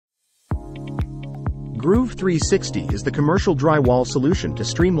Groove 360 is the commercial drywall solution to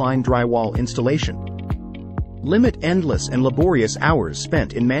streamline drywall installation. Limit endless and laborious hours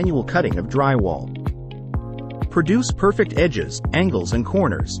spent in manual cutting of drywall. Produce perfect edges, angles and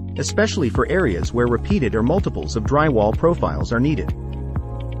corners, especially for areas where repeated or multiples of drywall profiles are needed.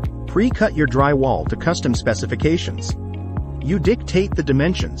 Pre-cut your drywall to custom specifications. You dictate the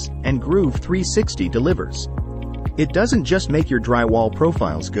dimensions, and Groove 360 delivers. It doesn't just make your drywall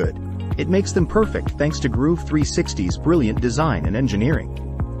profiles good, it makes them perfect thanks to Groove 360's brilliant design and engineering.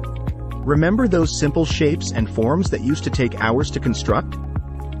 Remember those simple shapes and forms that used to take hours to construct?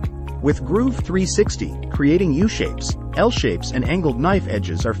 With Groove 360, creating U-shapes, L-shapes and angled knife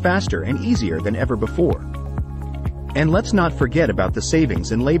edges are faster and easier than ever before. And let's not forget about the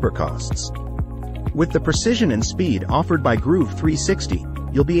savings in labor costs. With the precision and speed offered by Groove 360,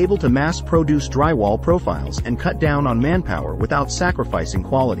 you'll be able to mass-produce drywall profiles and cut down on manpower without sacrificing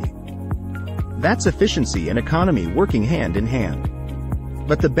quality. That's efficiency and economy working hand in hand.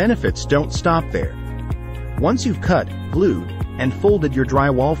 But the benefits don't stop there. Once you've cut, glued, and folded your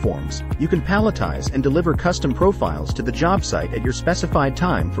drywall forms, you can palletize and deliver custom profiles to the job site at your specified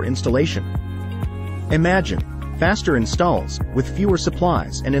time for installation. Imagine faster installs, with fewer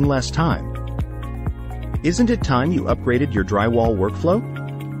supplies and in less time. Isn't it time you upgraded your drywall workflow?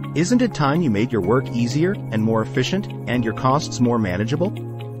 Isn't it time you made your work easier and more efficient, and your costs more manageable?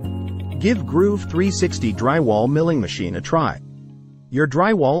 Give Groove 360 Drywall Milling Machine a try. Your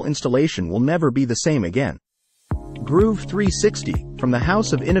drywall installation will never be the same again. Groove 360, from the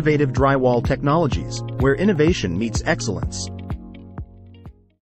House of Innovative Drywall Technologies, where innovation meets excellence.